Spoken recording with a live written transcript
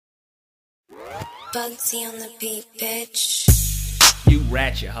Bugsy on the beat, bitch. You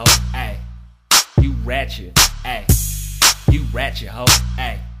ratchet hoe, ayy. You ratchet, ayy. You ratchet hoe,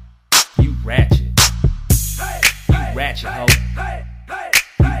 ayy. You ratchet. You ratchet hoe.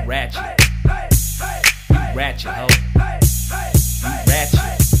 You ratchet. You ratchet hoe. You ratchet.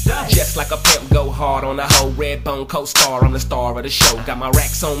 Just like a pimp, go hard on the hoe. Red bone co-star, I'm the star of the show. Got my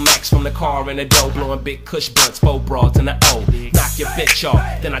racks on max from the car in the dough. Blowing big Kush blunts, 4 broads in the O. Knock your bitch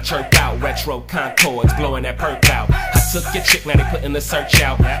off, then I chirp out. Retro Concords, blowing that perk out. I took your chick, now they putting the search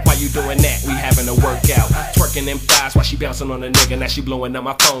out. While you doing that, we having a workout. Twerking them thighs while she bouncing on a nigga. Now she blowing up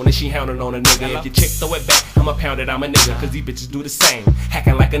my phone and she hounding on a nigga. If your chick throw it back, I'ma pound it, I'm a nigga. Cause these bitches do the same,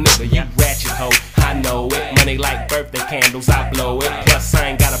 hacking like a nigga. You ratchet hoe, I know it. Money like birthday candles, I blow it. Plus I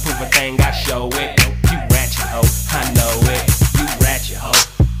ain't gotta prove a thing, I show it. You ratchet hoe, I know it. You ratchet hoe.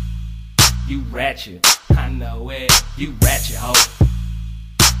 You ratchet, I know it. You ratchet hoe.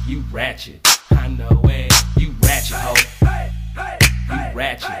 You ratchet, I know it. You ratchet hoe. You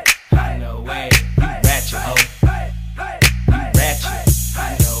ratchet, I know it. You ratchet hoe. You ratchet,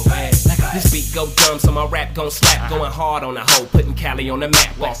 I know it. This beat go dumb, so my rap gon' slap. Going hard on the hoe, putting Cali on the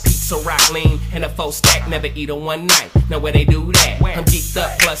map. While pizza rock lean and a 4 stack, never eat on one night. Now where they do that? I'm geeked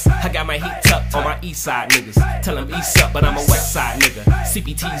up, plus I got my heat tucked on my east side niggas. Tell them east up, but I'm a west side nigga.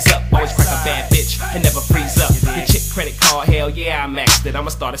 CPT's up, always crack a bad bitch and never freeze up. Your chick credit card, hell yeah, I maxed it. I'ma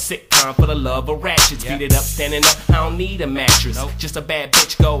start a sitcom for the love of ratchets. Beat it up, standing up, I don't need a mattress. Just a bad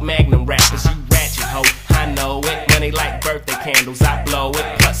bitch, gold magnum rappers. You ratchet hoe, I know it. Money like birthday candles, I blow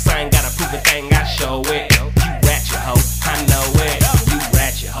it. Plus I ain't gotta prove a thing, I show it. You ratchet hoe, I know it. You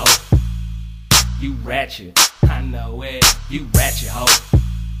ratchet hoe. You ratchet, I know it. You ratchet hoe.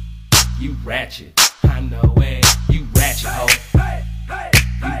 You ratchet, I know it. You ratchet hoe.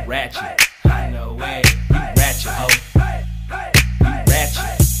 You ratchet.